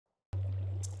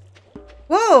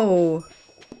Whoa!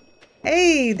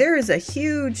 Hey, there is a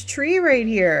huge tree right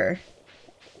here.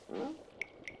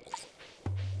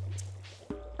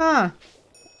 Huh.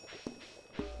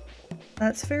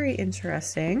 That's very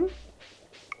interesting.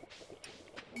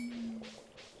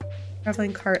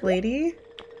 Traveling cart lady.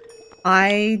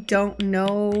 I don't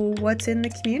know what's in the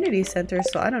community center,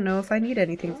 so I don't know if I need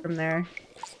anything from there.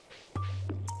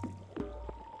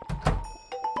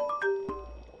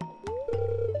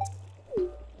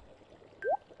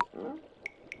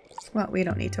 Well, we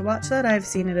don't need to watch that. I've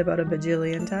seen it about a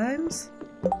bajillion times.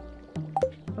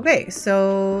 Okay,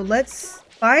 so let's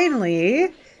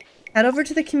finally head over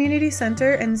to the community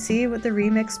center and see what the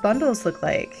remixed bundles look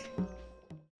like.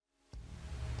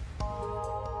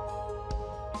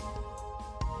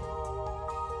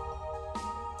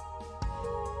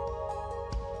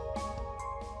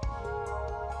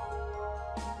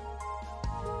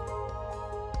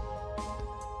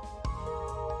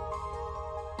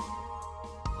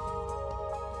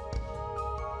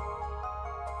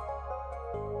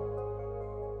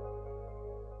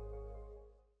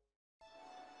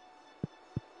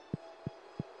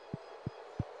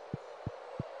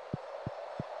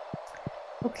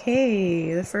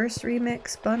 Okay, the first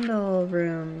remix bundle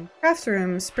room. Craft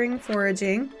room, spring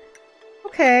foraging.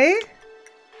 Okay.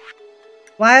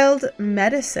 Wild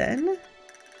medicine.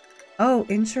 Oh,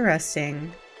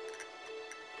 interesting.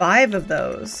 5 of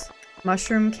those.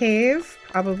 Mushroom cave,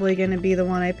 probably gonna be the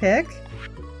one I pick.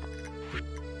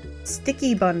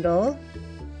 Sticky bundle.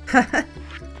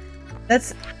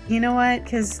 That's, you know what,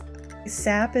 because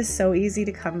sap is so easy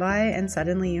to come by and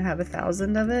suddenly you have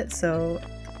 1,000 of it, so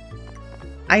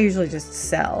I usually just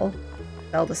sell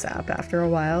the sap after a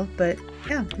while, but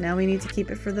yeah, now we need to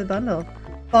keep it for the bundle.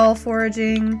 Fall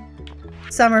foraging,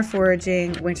 summer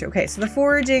foraging, winter. Okay, so the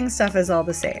foraging stuff is all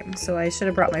the same, so I should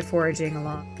have brought my foraging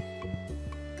along.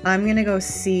 I'm gonna go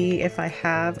see if I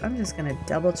have, I'm just gonna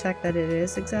double check that it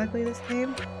is exactly the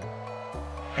same.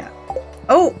 Yeah.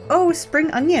 Oh, spring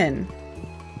onion.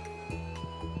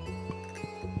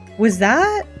 Was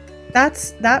that?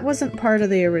 That wasn't part of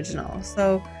the original,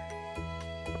 so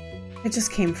it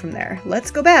just came from there. Let's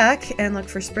go back and look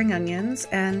for spring onions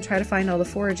and try to find all the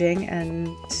foraging and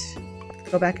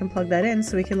go back and plug that in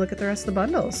so we can look at the rest of the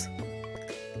bundles.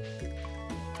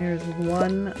 There's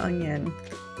 1 onion.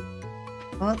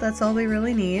 Well, that's all we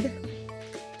really need.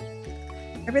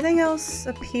 Everything else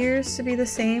appears to be the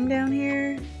same down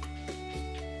here.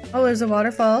 Oh, there's a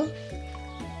waterfall.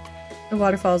 The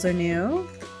waterfalls are new.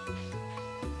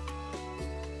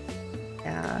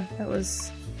 Yeah, that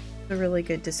was a really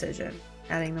good decision,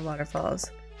 adding the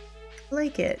waterfalls. I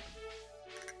like it.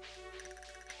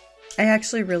 I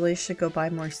actually really should go buy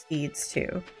more seeds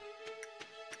too,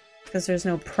 because there's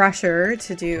no pressure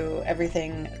to do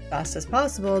everything as fast as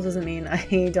possible. Doesn't mean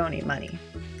I don't need money.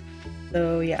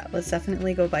 So yeah, let's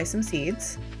definitely go buy some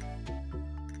seeds.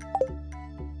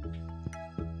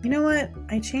 You know what?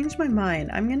 I changed my mind.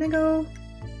 I'm gonna go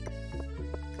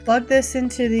plug this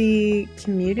into the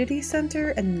community center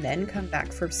and then come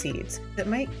back for seeds. It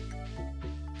might,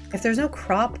 if there's no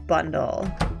crop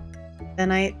bundle,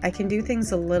 then I can do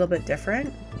things a little bit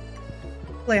different.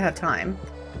 Hopefully I have time.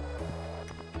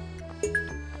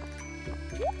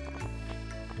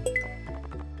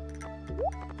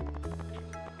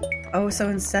 Oh, so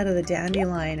instead of the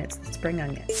dandelion, it's the spring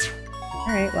onion.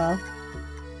 Alright, well,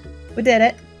 we did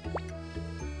it.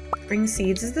 Spring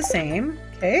seeds is the same.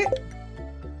 Okay.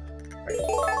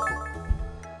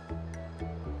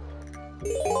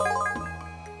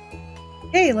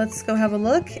 Okay, let's go have a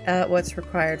look at what's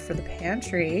required for the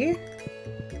pantry.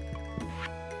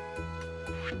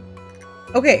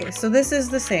 Okay, so this is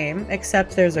the same,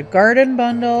 except there's a garden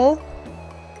bundle.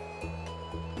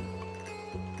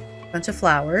 Bunch of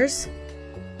flowers.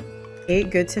 Okay,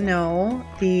 good to know.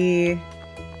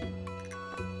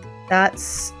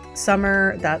 That's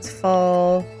summer, that's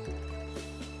fall,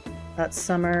 that's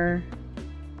summer.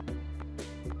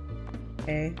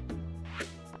 Okay.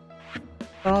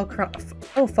 Fall crop.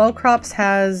 Oh, fall crops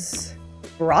has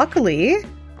broccoli.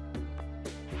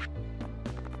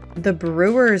 The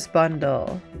brewer's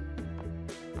bundle.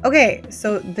 Okay,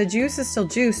 so the juice is still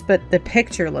juice, but the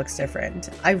picture looks different.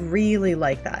 I really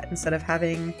like that. Instead of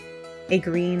having a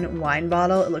green wine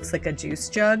bottle, it looks like a juice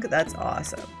jug. That's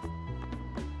awesome.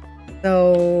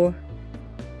 So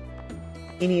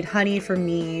you need honey for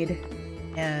mead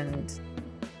and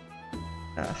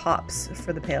hops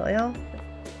for the pale ale.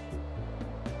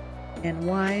 And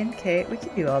wine. Okay, we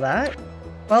can do all that.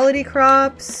 Quality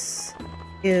crops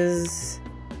is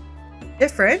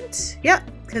different. Yeah,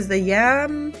 because the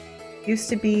yam used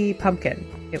to be pumpkin.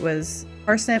 It was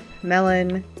parsnip,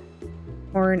 melon,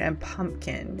 corn and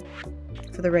pumpkin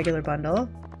for the regular bundle.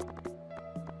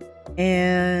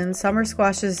 And summer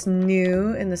squash is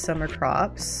new in the summer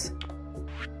crops.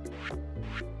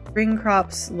 Spring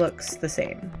crops looks the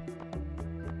same.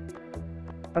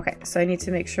 Okay, so I need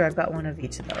to make sure I've got one of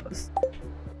each of those.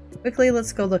 Quickly,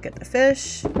 let's go look at the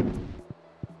fish.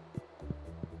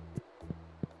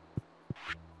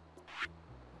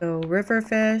 So river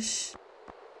fish,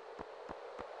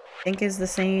 I think is the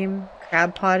same.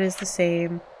 Crab pot is the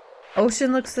same.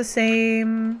 Ocean looks the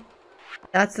same.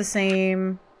 That's the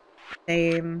same.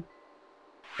 Same.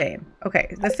 Same.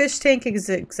 Okay, the fish tank is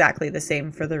exactly the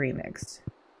same for the remixed.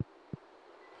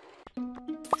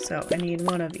 So I need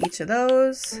one of each of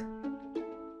those.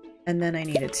 And then I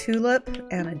need a tulip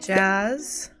and a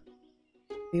jazz.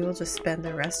 We will just spend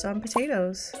the rest on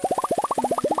potatoes.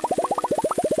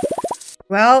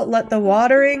 Well, let the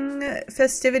watering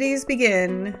festivities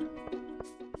begin.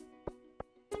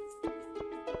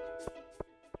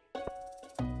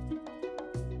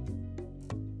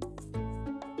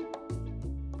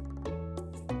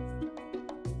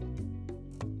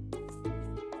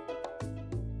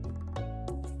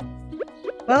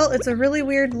 Well, it's a really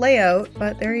weird layout,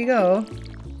 but there you go.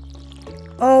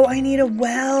 Oh, I need a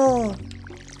well.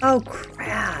 Oh,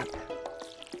 crap.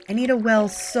 I need a well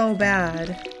so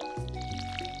bad.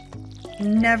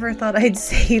 Never thought I'd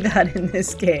say that in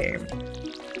this game.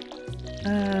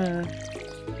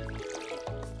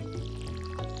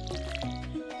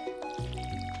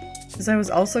 Because I was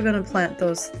also going to plant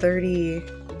those 30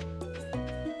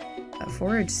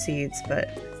 forage seeds, but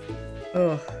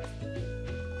oh,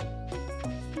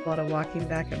 a lot of walking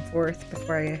back and forth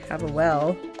before I have a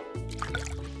well.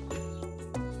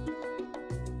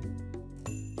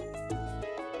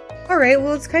 Alright,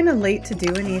 well it's kind of late to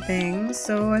do anything,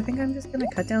 so I think I'm just gonna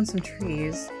cut down some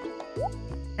trees.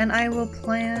 And I will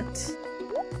plant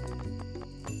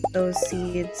those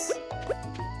seeds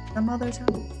some other time.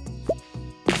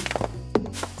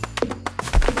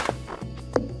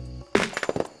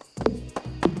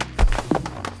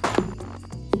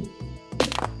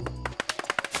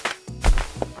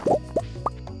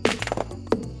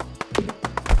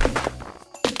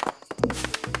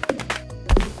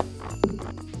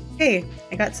 Okay,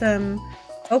 I got some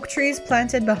oak trees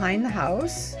planted behind the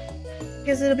house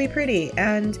because it'll be pretty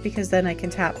and because then I can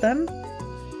tap them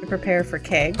to prepare for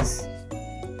kegs.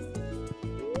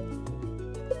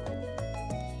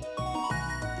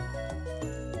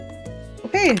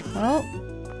 Okay, well,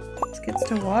 let's get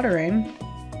to watering.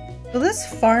 So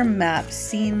this farm map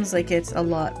seems like it's a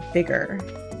lot bigger.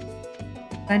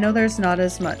 I know there's not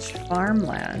as much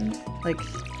farmland, like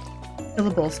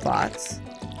tillable spots.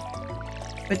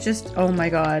 But just, oh my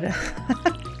god,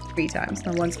 3 times,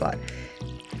 not 1 spot.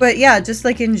 But yeah, just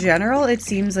like in general, it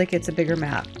seems like it's a bigger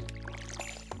map.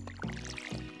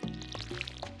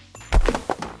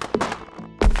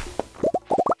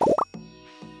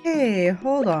 Hey,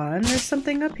 hold on, there's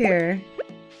something up here.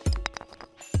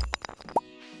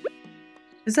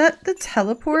 Is that the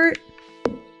teleport?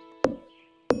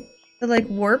 The like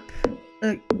warp,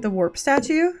 the warp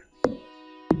statue?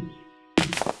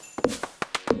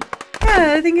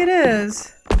 Yeah, I think it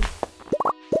is.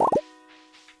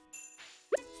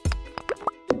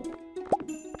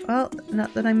 Well,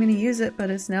 not that I'm going to use it, but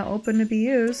it's now open to be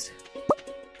used.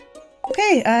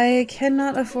 Okay, I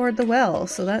cannot afford the well,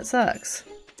 so that sucks.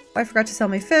 I forgot to sell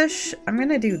my fish. I'm going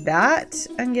to do that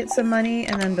and get some money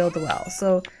and then build the well.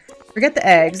 So forget the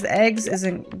eggs.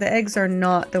 The eggs are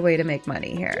not the way to make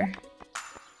money here.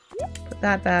 Put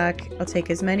that back. I'll take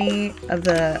as many of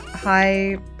the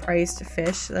high-priced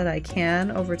fish that I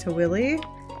can over to Willy.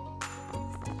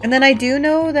 And then I do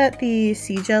know that the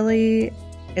sea jelly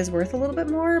is worth a little bit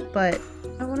more, but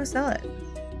I want to sell it.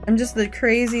 I'm just the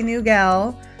crazy new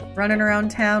gal running around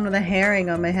town with a herring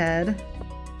on my head.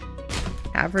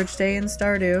 Average day in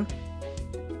Stardew.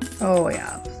 Oh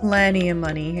yeah, plenty of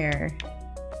money here.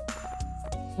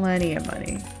 Plenty of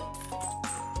money.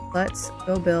 Let's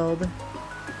go build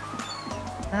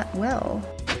that well.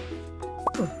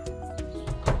 Ooh.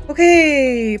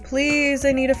 Okay, please,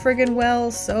 I need a friggin' well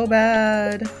so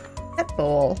bad. Pet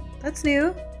bowl. That's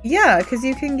new. Yeah, because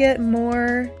you can get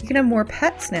more, you can have more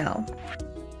pets now.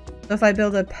 So if I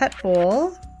build a pet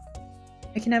bowl,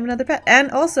 I can have another pet. And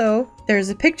also, there's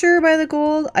a picture by the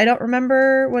gold. I don't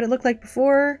remember what it looked like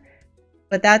before,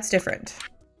 but that's different.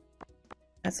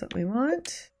 That's what we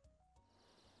want.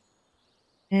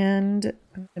 And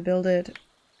I'm gonna build it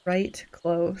right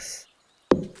close.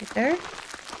 Right there.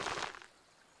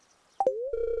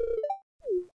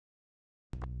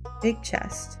 Big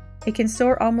chest. It can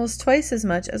store almost twice as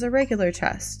much as a regular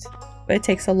chest, but it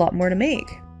takes a lot more to make.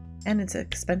 And it's an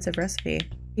expensive recipe.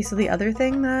 Okay, so the other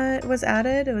thing that was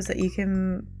added was that you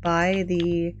can buy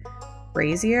the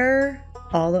brazier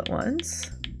all at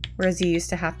once, whereas you used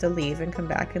to have to leave and come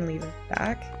back and leave and come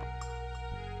back,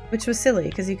 which was silly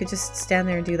because you could just stand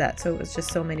there and do that. So it was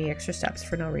just so many extra steps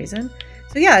for no reason.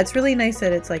 So yeah, it's really nice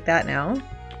that it's like that now.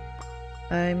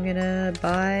 I'm gonna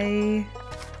buy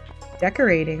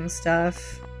decorating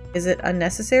stuff. Is it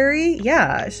unnecessary?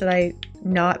 Yeah. Should I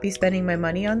not be spending my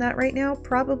money on that right now?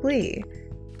 Probably.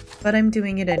 But I'm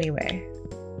doing it anyway.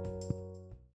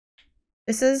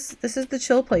 This is the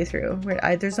chill playthrough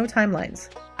where there's no timelines.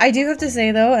 I do have to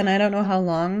say though, and I don't know how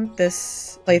long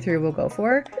this playthrough will go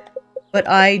for, but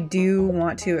I do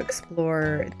want to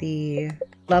explore the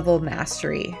level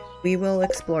mastery. We will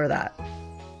explore that.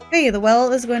 Okay, the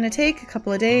well is going to take a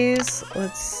couple of days.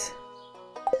 Let's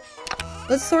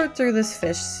sort through this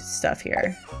fish stuff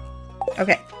here.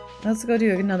 Okay, let's go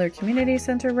do another community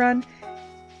center run.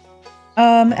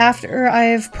 After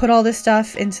I've put all this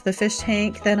stuff into the fish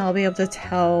tank, then I'll be able to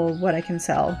tell what I can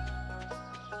sell.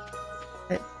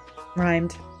 It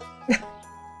rhymed.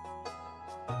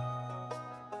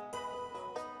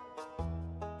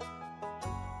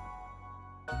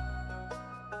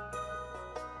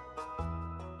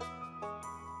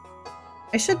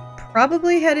 I should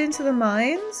probably head into the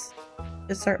mines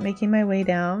to start making my way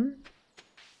down.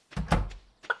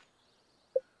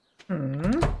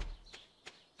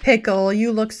 Pickle,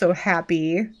 you look so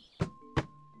happy.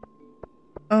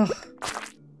 Ugh.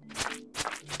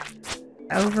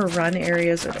 Overrun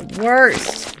areas are the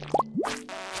worst.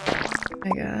 Oh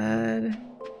my god.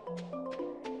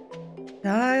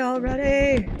 Die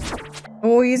already.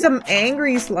 Oh, he's an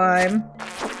angry slime.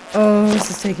 Oh,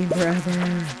 this is taking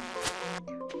forever.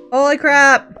 Holy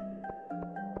crap.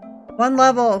 One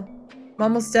level. I'm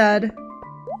almost dead.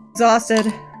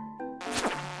 Exhausted.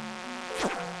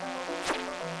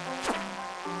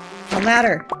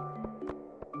 Ladder.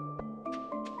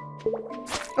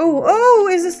 Oh,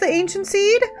 is this the ancient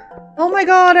seed? Oh my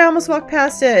god, I almost walked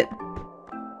past it.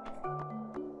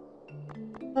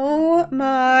 Oh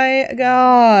my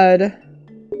god.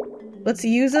 Let's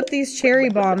use up these cherry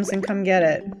bombs and come get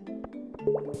it.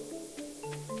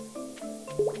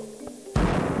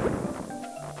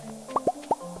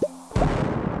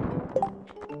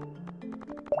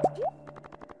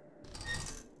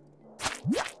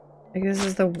 Like, this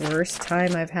is the worst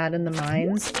time I've had in the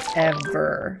mines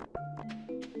ever.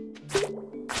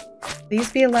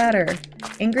 Please be a ladder.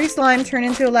 Angry slime, turn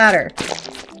into a ladder.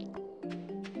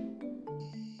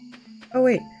 Oh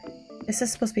wait, this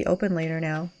is supposed to be open later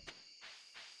now.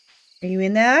 Are you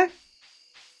in there?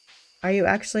 Are you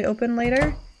actually open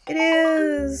later? It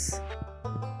is!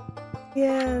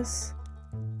 Yes.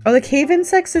 Oh, the cave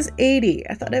insects is 80.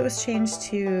 I thought it was changed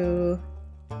to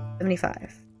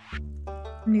 75.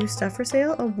 New stuff for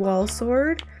sale, a wall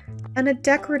sword, and a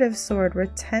decorative sword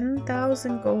worth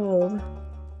 10,000 gold.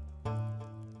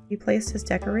 Be placed as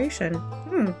decoration.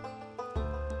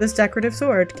 This decorative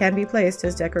sword can be placed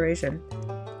as decoration.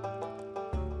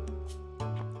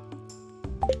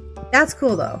 That's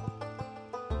cool though.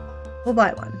 We'll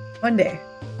buy one. One day.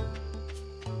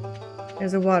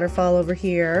 There's a waterfall over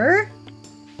here.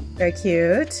 Very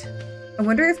cute. I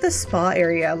wonder if the spa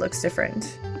area looks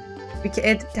different.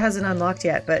 It hasn't unlocked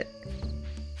yet, but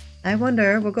I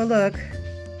wonder. We'll go look.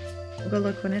 We'll go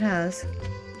look when it has.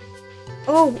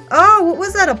 Oh, what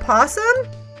was that? A possum?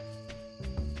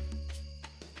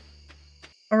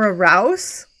 Or a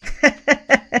rouse?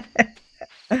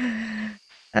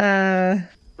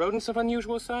 Rodents of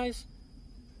unusual size?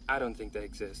 I don't think they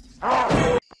exist.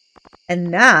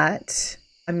 And that,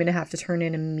 I'm gonna have to turn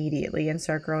in immediately and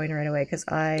start growing right away, because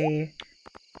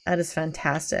that is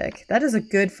fantastic. That is a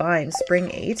good find.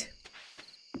 Spring 8.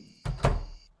 I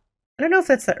don't know if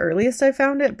that's the earliest I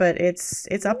found it, but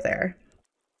it's up there.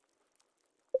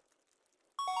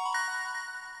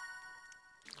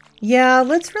 Yeah,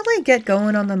 let's really get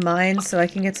going on the mines so I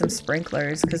can get some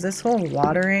sprinklers, because this whole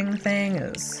watering thing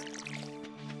is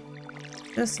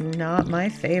just not my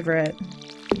favorite.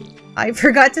 I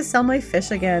forgot to sell my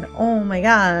fish again. Oh my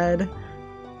god.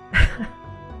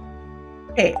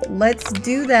 Okay, let's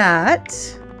do that.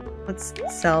 Let's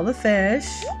sell the fish.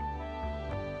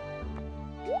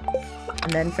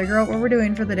 And then figure out what we're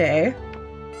doing for the day.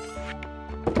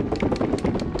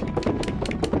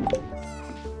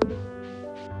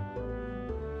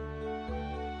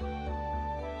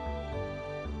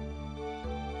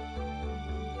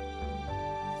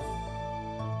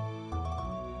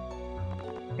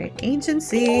 Great, ancient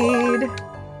seed.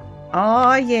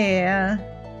 Oh yeah.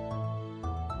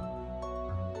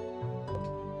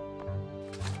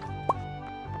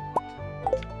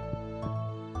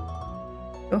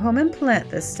 home and plant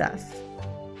this stuff.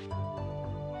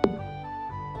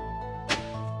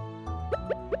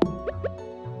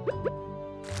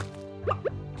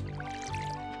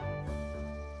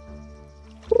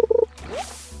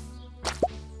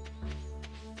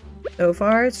 So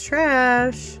far, it's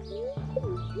trash.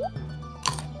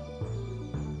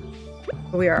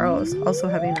 But we are also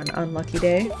having an unlucky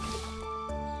day.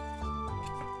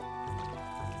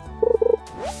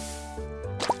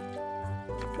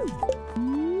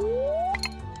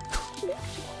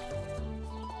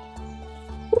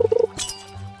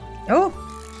 Oh!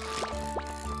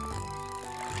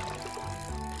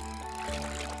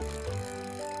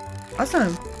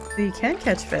 Awesome. So you can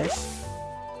catch fish.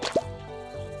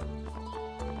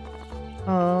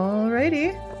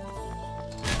 Alrighty.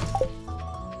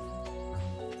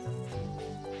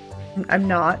 I'm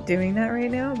not doing that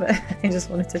right now, but I just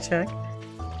wanted to check.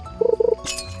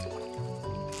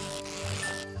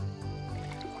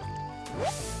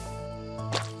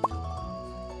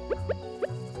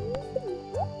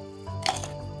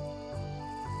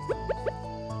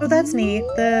 Oh, that's neat.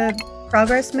 The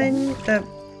progress menu, the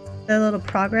little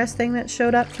progress thing that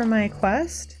showed up for my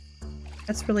quest.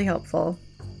 That's really helpful.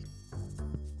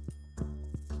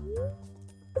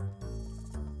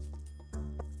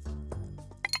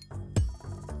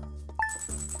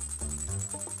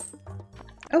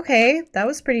 Okay, that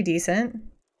was pretty decent.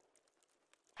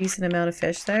 Decent amount of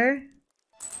fish there.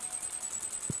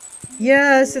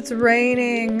 Yes, it's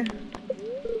raining.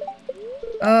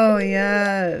 Oh,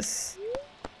 yes.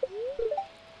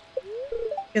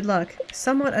 Good luck.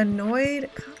 Somewhat annoyed.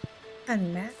 Come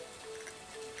on, Matt.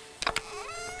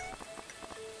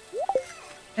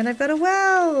 And I've got a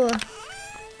well.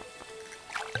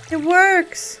 It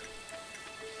works.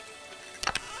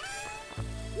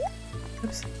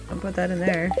 Oops, don't put that in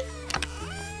there.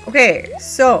 Okay,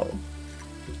 so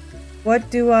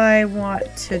what do I want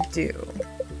to do?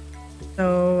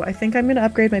 So I think I'm gonna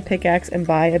upgrade my pickaxe and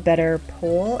buy a better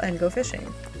pole and go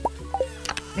fishing.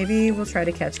 Maybe we'll try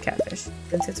to catch catfish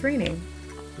since it's raining.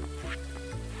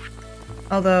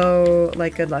 Although,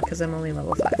 like, good luck because I'm only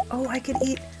level 5. Oh, I could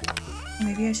eat.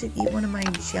 Maybe I should eat one of my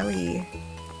jelly.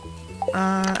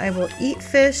 I will eat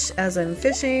fish as I'm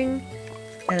fishing.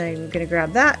 And I'm gonna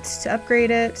grab that to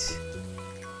upgrade it.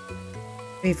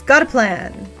 We've got a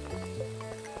plan.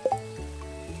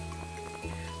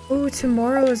 Ooh,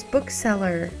 tomorrow's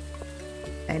bookseller.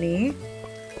 Penny.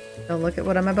 Don't look at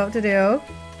what I'm about to do.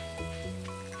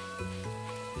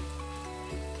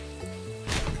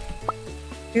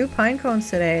 Two pine cones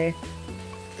today.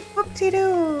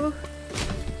 Whoop-de-doo.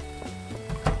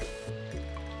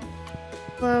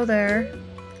 Hello there.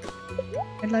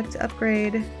 I'd like to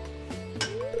upgrade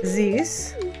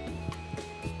these.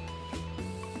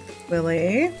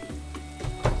 Willie.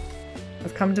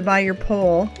 I've come to buy your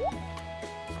pole.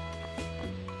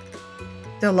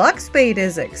 Deluxe bait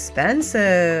is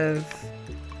expensive.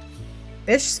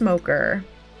 Fish smoker.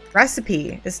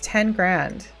 Recipe is 10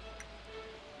 grand.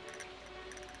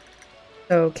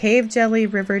 So cave jelly,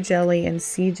 river jelly, and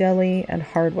sea jelly, and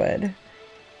hardwood.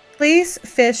 Place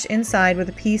fish inside with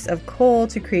a piece of coal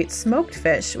to create smoked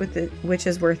fish, which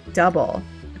is worth double.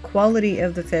 The quality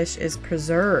of the fish is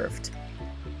preserved.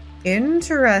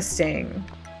 Interesting.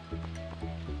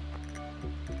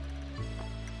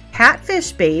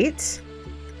 Catfish bait.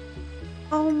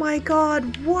 Oh my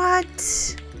god,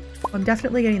 what? I'm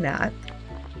definitely getting that.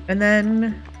 And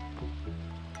then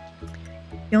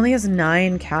he only has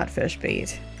 9 catfish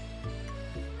bait.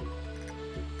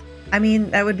 I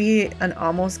mean, that would be an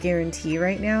almost guarantee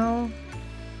right now.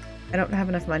 I don't have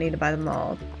enough money to buy them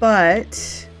all.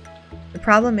 But the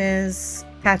problem is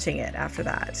catching it after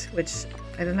that, which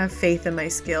I don't have faith in my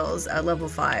skills at level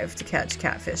 5 to catch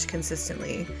catfish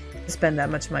consistently to spend that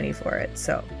much money for it.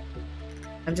 So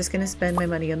I'm just going to spend my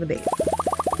money on the bait.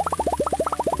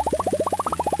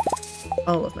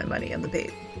 All of my money on the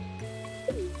bait.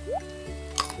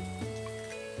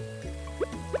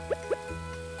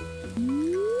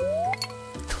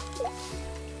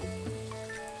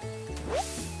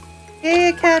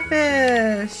 Yay,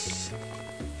 catfish!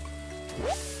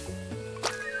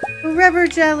 River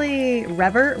jelly!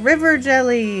 River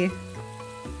jelly!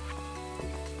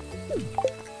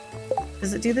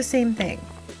 Does it do the same thing?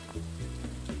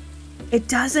 It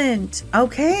doesn't!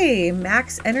 Okay!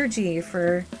 Max energy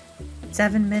for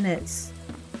 7 minutes.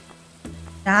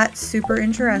 That's super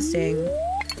interesting.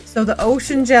 So the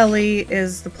ocean jelly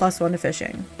is the +1 to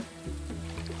fishing.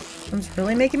 It's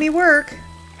really making me work.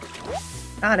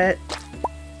 Got it.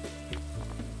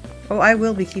 Oh, I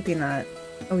will be keeping that.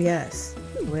 Oh, yes.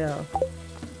 I will.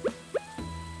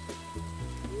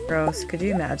 Gross. Could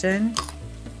you imagine?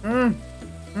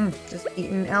 Just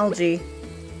eating algae.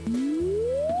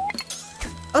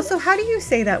 Also, how do you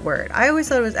say that word? I always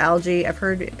thought it was algae. I've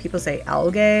heard people say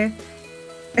algae.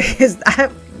 Is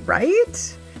that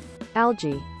right?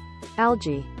 Algae.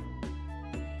 Algae.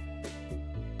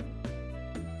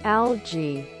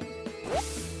 Algae.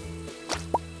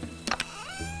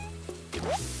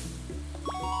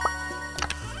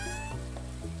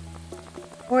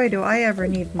 Boy, do I ever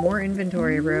need more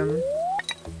inventory room.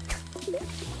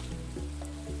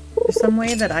 There's some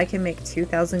way that I can make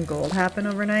 2,000 gold happen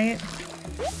overnight.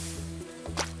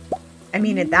 I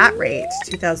mean, at that rate,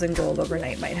 2,000 gold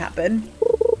overnight might happen.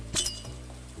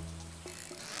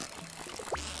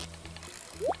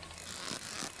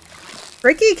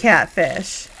 Tricky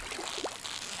catfish.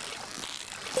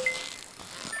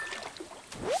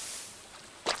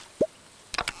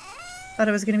 Thought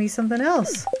it was gonna be something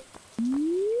else.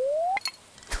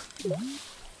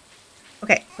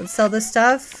 Okay, let's sell this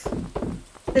stuff.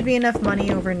 Should be enough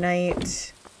money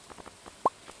overnight.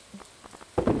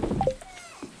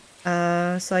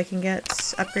 So I can get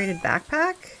upgraded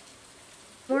backpack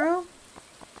tomorrow.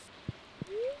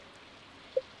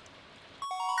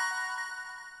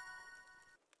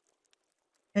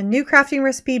 A new crafting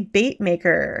recipe, bait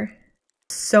maker.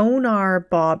 Sonar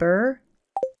bobber.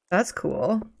 That's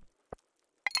cool.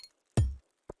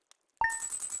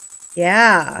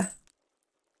 Yeah.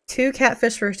 2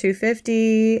 catfish for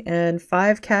 250 and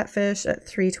 5 catfish at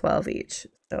 312 each.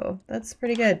 So that's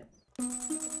pretty good.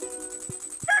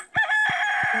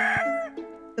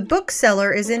 The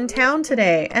bookseller is in town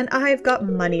today and I've got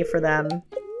money for them.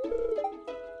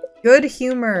 Good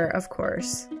humor, of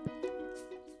course.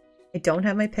 I don't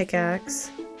have my pickaxe.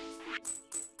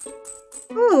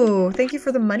 Ooh, thank you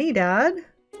for the money, Dad.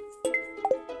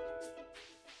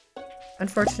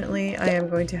 Unfortunately, I am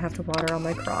going to have to water all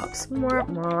my crops. Mwah,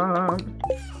 mwah.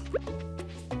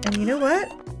 And you know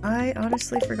what? I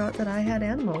honestly forgot that I had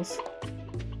animals.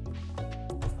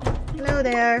 Hello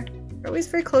there. You're always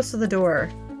very close to the door,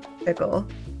 Pickle.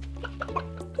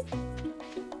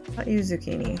 Not you,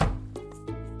 Zucchini.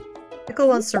 Pickle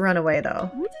wants to run away,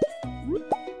 though.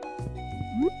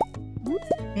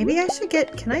 Maybe I should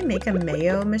get... Can I make a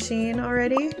mayo machine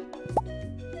already?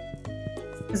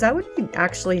 Because that would be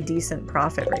actually decent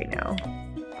profit right now.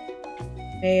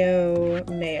 Mayo,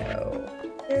 mayo.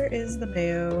 Where is the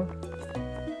mayo?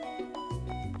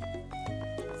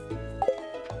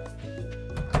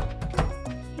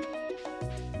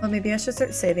 Oh, maybe I should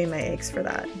start saving my eggs for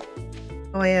that.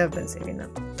 Oh, I have been saving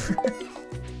them.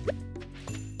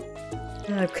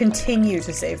 Continue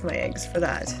to save my eggs for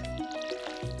that.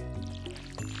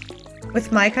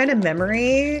 With my kind of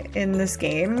memory in this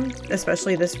game,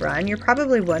 especially this run, you're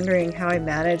probably wondering how I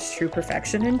managed True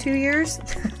Perfection in 2 years.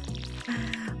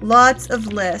 Lots of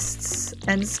lists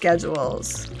and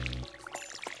schedules.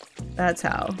 That's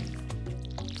how.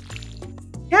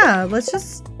 Yeah, let's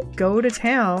just go to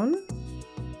town.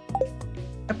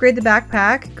 Upgrade the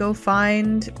backpack. Go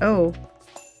find... Oh.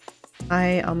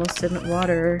 I almost didn't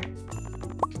water.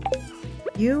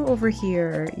 You over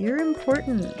here. You're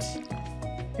important.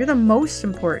 You're the most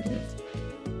important.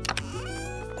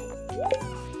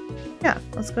 Yeah,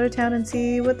 let's go to town and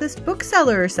see what this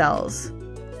bookseller sells.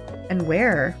 And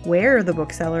where the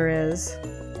bookseller is.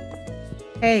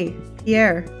 Hey,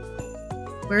 Pierre.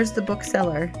 Where's the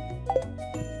bookseller?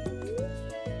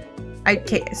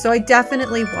 Okay, so I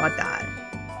definitely want that.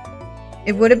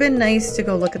 It would have been nice to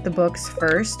go look at the books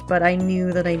first, but I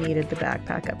knew that I needed the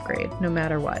backpack upgrade, no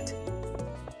matter what.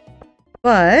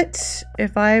 But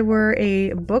if I were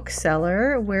a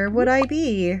bookseller, where would I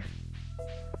be?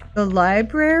 The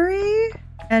library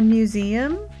and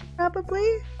museum,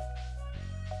 probably?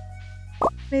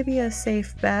 Maybe a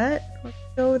safe bet. Let's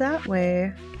go that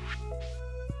way.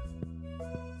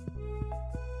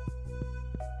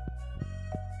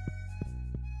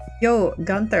 Yo,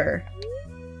 Gunther.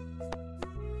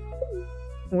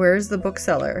 Where's the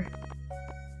bookseller?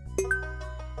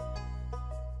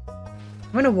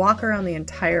 I'm gonna walk around the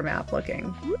entire map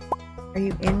looking. Are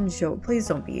you in Please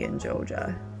don't be in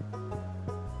Joja.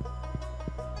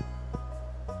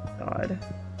 God.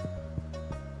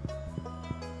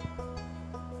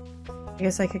 I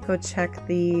guess I could go check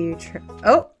the...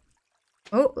 Oh!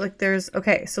 Oh, like there's...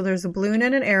 Okay, so there's a balloon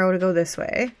and an arrow to go this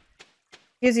way.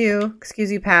 Excuse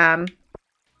you, Pam.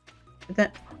 But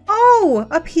then... Oh!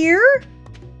 Up here?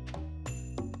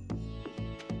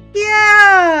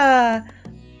 Yeah!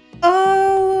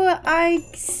 Oh, I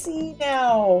see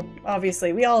now.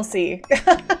 Obviously, we all see.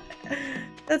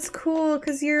 That's cool,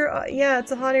 because you're... yeah,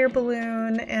 it's a hot air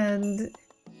balloon, and...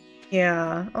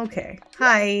 Yeah, okay.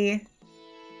 Hi.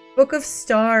 Book of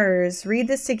Stars. Read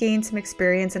this to gain some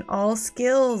experience in all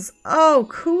skills. Oh,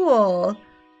 cool.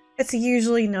 It's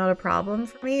usually not a problem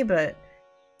for me, but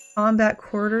combat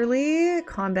quarterly,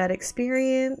 combat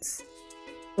experience,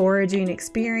 foraging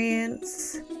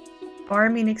experience,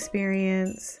 farming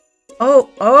experience.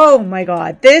 Oh my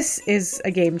god. This is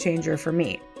a game changer for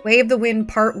me. Wave the Wind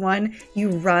Part 1, you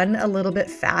run a little bit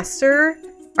faster.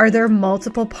 Are there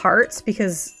multiple parts?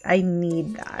 Because I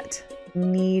need that.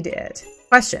 Need it.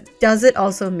 Question, does it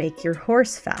also make your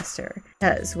horse faster?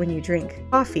 Because when you drink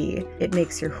coffee, it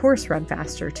makes your horse run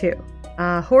faster too.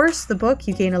 Horse, the book,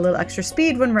 you gain a little extra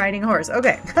speed when riding a horse.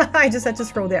 Okay, I just had to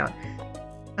scroll down.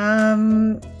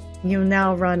 You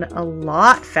now run a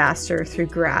lot faster through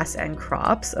grass and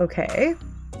crops. Okay.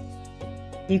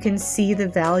 You can see the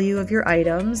value of your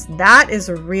items. That is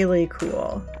really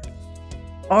cool.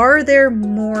 Are there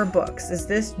more books? Is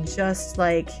this just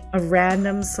like a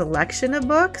random selection of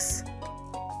books?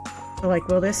 So like,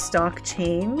 will this stock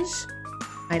change?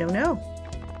 I don't know.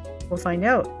 We'll find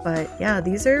out. But yeah,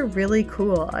 these are really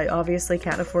cool. I obviously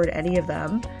can't afford any of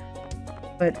them,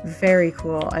 but very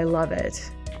cool. I love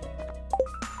it.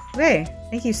 Okay,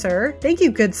 thank you, sir. Thank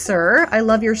you, good sir. I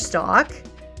love your stock.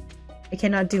 I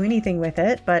cannot do anything with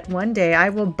it, but one day I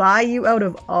will buy you out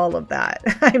of all of that,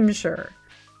 I'm sure.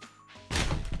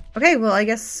 Okay, well, I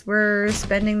guess we're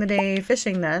spending the day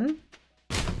fishing then.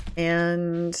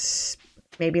 And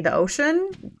maybe the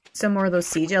ocean? Some more of those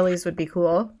sea jellies would be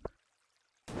cool.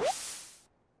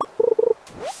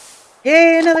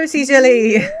 Yay, another sea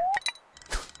jelly!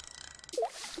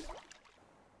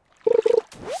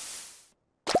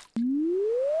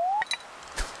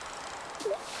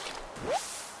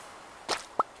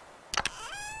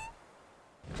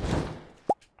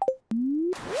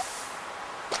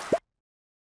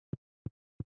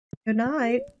 Good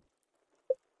night.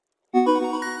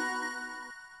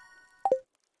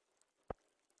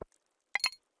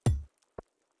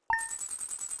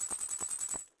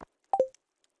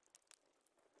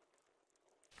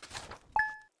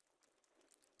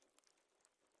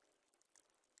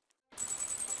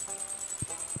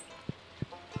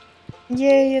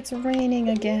 Yay, it's raining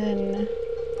again.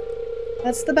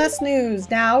 That's the best news.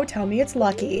 Now tell me it's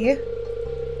lucky.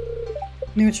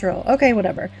 Neutral. Okay,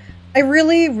 whatever. I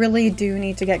really do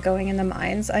need to get going in the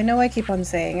mines. I know I keep on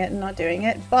saying it and not doing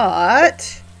it,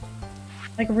 but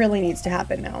like really needs to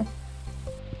happen now.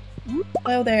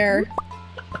 Hello there.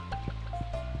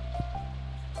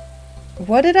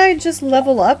 What did I just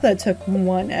level up that took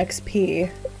 1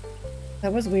 XP?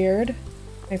 That was weird.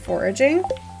 My foraging?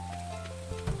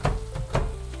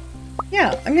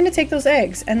 Yeah, I'm gonna take those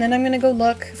eggs and then I'm gonna go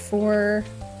look for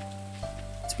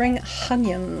spring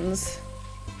onions.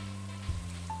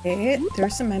 Okay,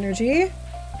 there's some energy.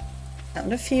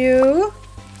 Found a few.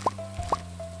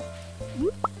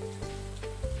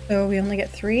 So we only get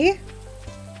 3.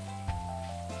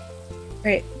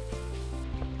 Great.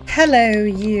 Hello,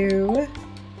 you.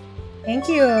 Thank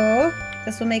you.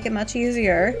 This will make it much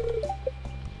easier.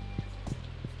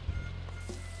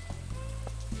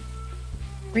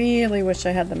 Really wish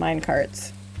I had the mine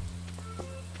carts.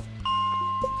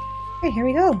 Okay, here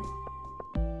we go.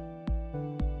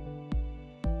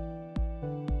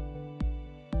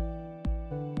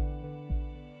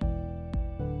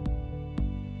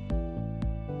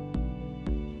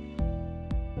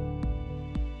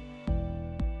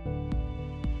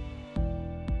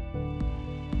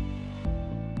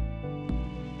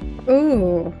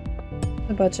 Ooh,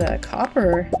 a bunch of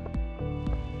copper.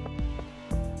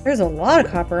 There's a lot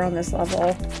of copper on this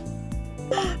level.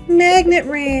 Magnet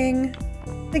ring!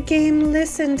 The game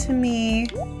listened to me.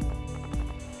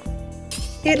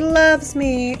 It loves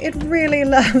me. It really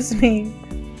loves me.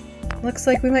 Looks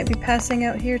like we might be passing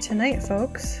out here tonight,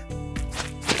 folks.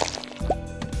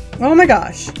 Oh my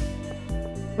gosh.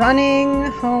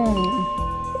 Running home.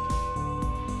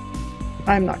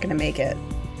 I'm not gonna make it.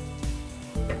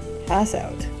 Pass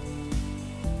out.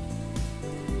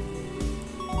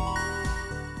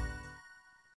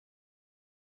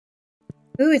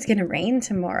 Ooh, it's gonna rain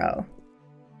tomorrow.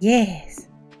 Yes.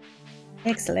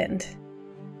 Excellent.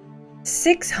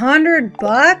 600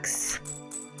 bucks?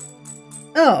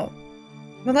 Oh.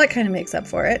 Well, that kind of makes up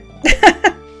for it.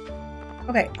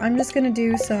 Okay, I'm just gonna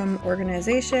do some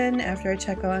organization after I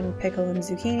check on pickle and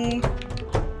zucchini.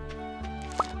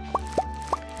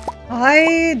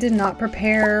 I did not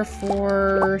prepare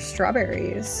for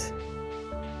strawberries.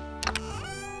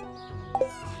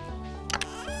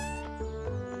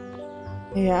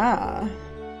 Yeah.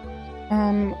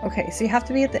 Okay, so you have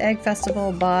to be at the egg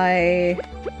festival by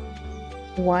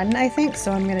 1, I think,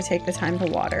 so I'm gonna take the time to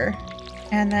water.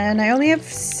 And then I only have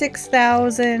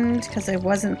 6,000 because I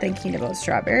wasn't thinking about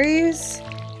strawberries.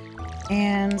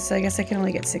 And so I guess I can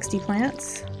only get 60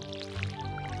 plants.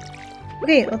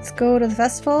 Okay, let's go to the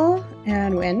festival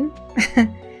and win.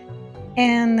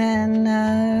 And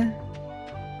then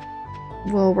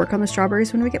we'll work on the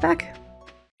strawberries when we get back.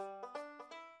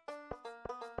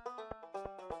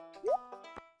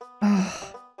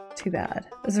 Oh, too bad.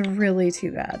 It's really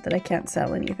too bad that I can't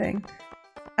sell anything.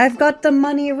 I've got the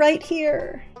money right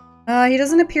here. He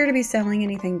doesn't appear to be selling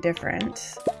anything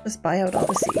different. Just buy out all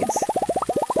the seeds.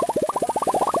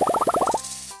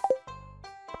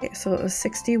 Okay, so it was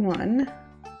 61.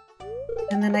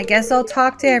 And then I guess I'll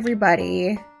talk to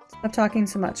everybody. Stop talking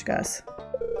so much, Gus.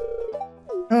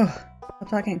 Oh, stop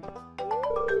talking.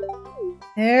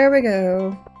 There we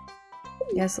go.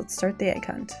 Yes, let's start the egg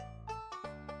hunt.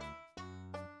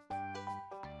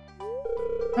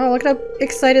 Oh, look at how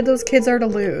excited those kids are to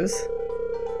lose.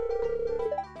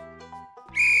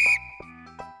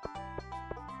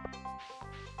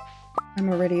 I'm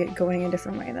already going a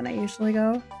different way than I usually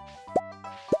go.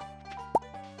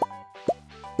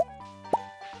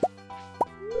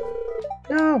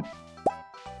 No!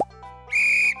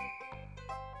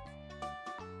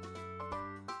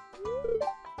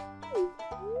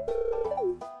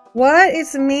 What?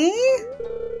 It's me?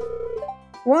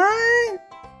 What?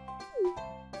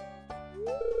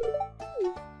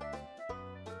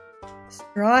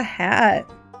 Straw hat.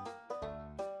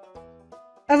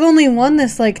 I've only won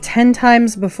this like 10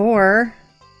 times before.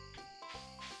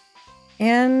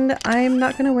 And I'm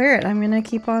not gonna wear it. I'm gonna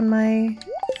keep on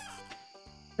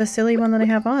the silly one that I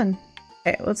have on.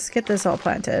 Okay, let's get this all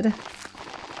planted.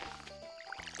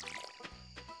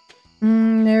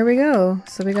 There we go.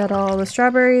 So we got all the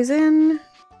strawberries in.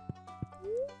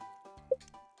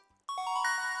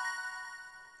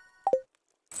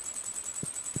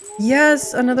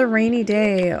 Yes, another rainy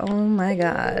day. Oh my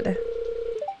god.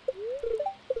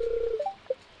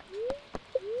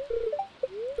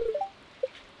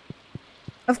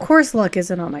 Of course luck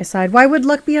isn't on my side. Why would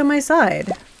luck be on my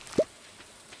side?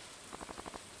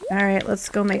 Alright, let's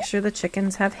go make sure the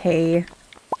chickens have hay.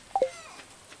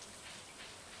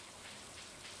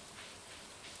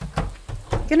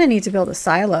 Gonna need to build a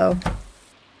silo.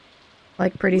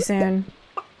 Like pretty soon.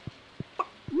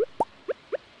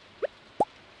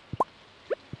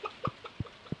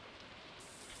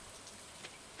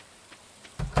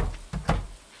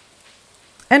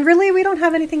 And really, we don't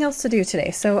have anything else to do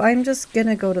today, so I'm just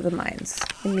gonna go to the mines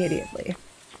immediately.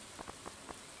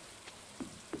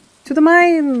 To the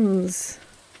mines!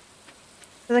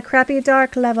 To the crappy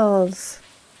dark levels.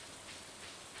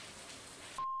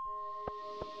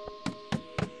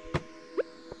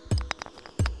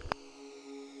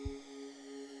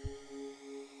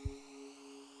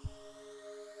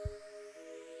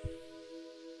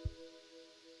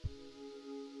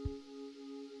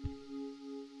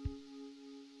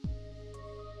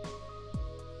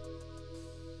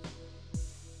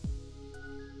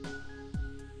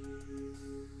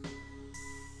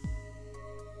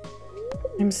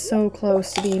 I'm so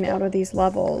close to being out of these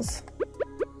levels.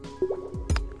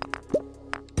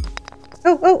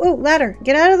 Oh, oh, oh, ladder!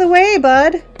 Get out of the way,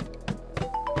 bud!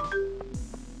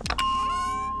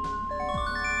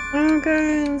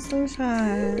 Okay,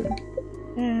 slingshot.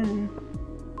 Yeah.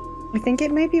 I think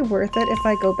it might be worth it if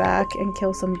I go back and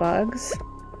kill some bugs.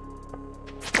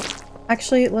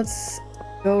 Actually, let's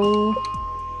go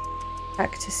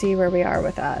back to see where we are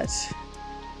with that.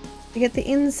 To get the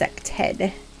insect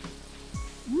head.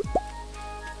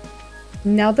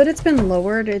 Now that it's been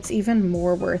lowered, it's even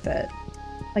more worth it.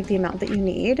 Like the amount that you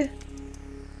need.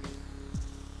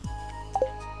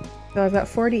 So I've got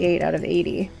 48 out of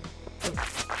 80.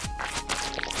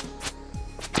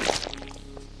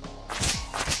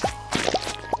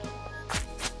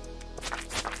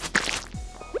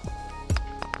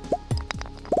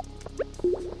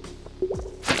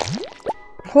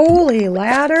 Holy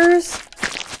ladders!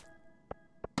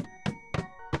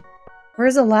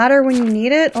 Where's a ladder when you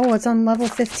need it? Oh, it's on level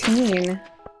 15.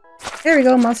 There we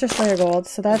go, Monster Slayer gold.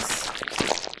 So that's...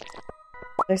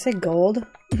 Did I say gold?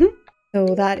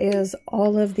 So that is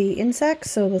all of the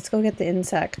insects. So let's go get the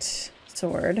insect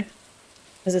sword.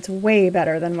 Because it's way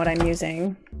better than what I'm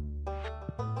using.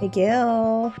 Hey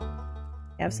Gil!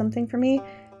 You have something for me?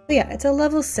 So yeah, it's a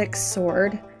level 6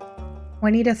 sword.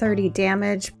 20 to 30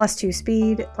 damage, plus 2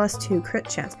 speed, plus 2 crit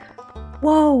chance.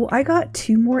 Whoa, I got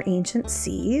 2 more ancient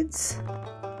seeds?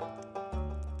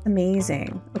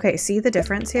 Amazing. Okay, see the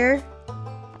difference here?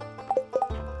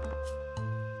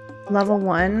 Level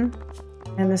 1,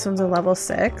 and this one's a level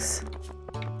 6.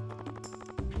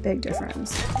 Big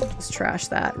difference. Let's trash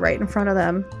that right in front of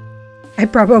them. I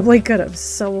probably could have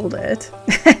sold it.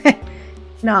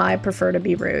 Nah, I prefer to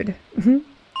be rude.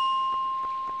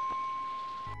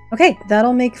 Okay,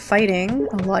 that'll make fighting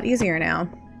a lot easier now.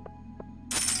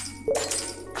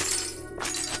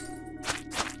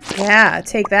 Yeah,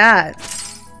 take that.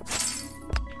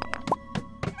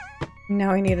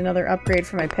 Now I need another upgrade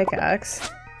for my pickaxe.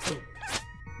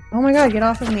 Oh my god, get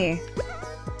off of me.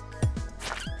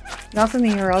 Get off of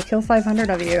me or I'll kill 500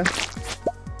 of you.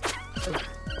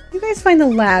 You guys find the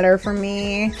ladder for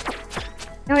me.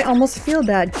 Now I almost feel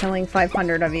bad killing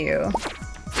 500 of you.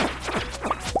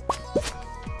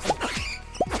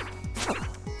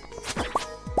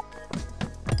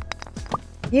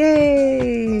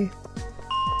 Yay!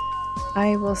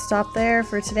 I will stop there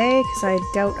for today because I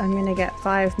doubt I'm going to get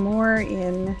 5 more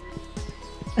in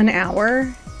an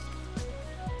hour.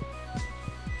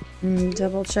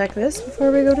 Double check this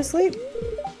before we go to sleep.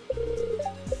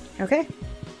 Okay.